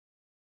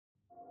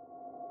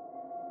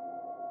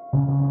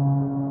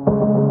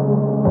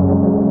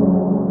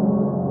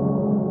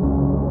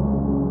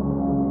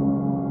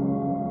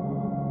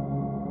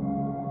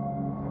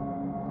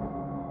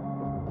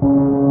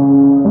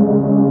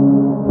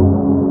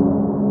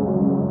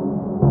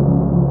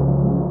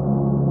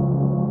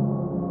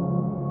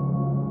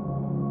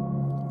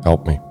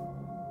Help me.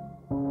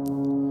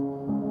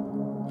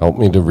 Help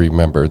me to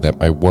remember that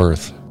my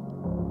worth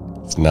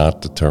is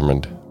not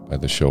determined by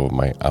the show of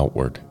my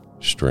outward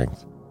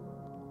strength,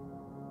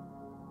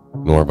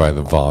 nor by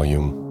the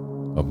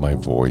volume of my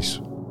voice,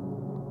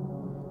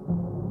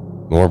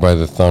 nor by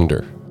the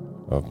thunder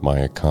of my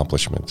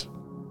accomplishments.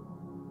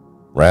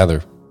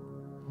 Rather,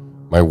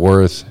 my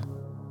worth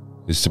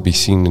is to be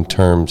seen in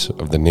terms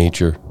of the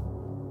nature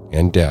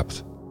and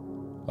depth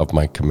of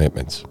my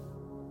commitments,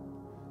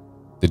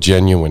 the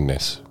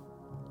genuineness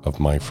of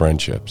my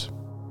friendships,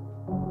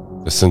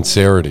 the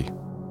sincerity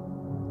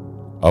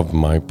of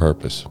my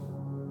purpose,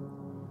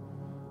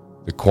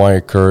 the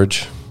quiet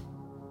courage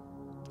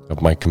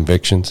of my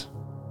convictions,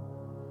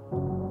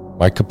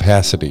 my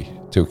capacity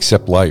to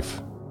accept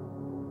life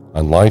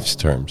on life's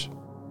terms,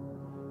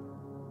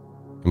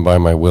 and by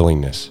my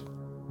willingness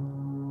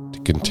to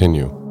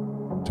continue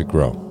to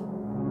grow.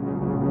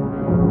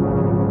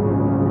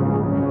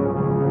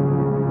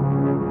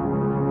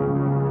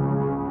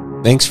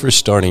 Thanks for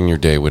starting your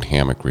day with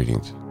hammock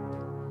readings,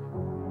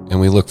 and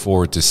we look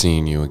forward to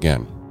seeing you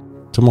again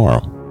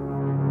tomorrow.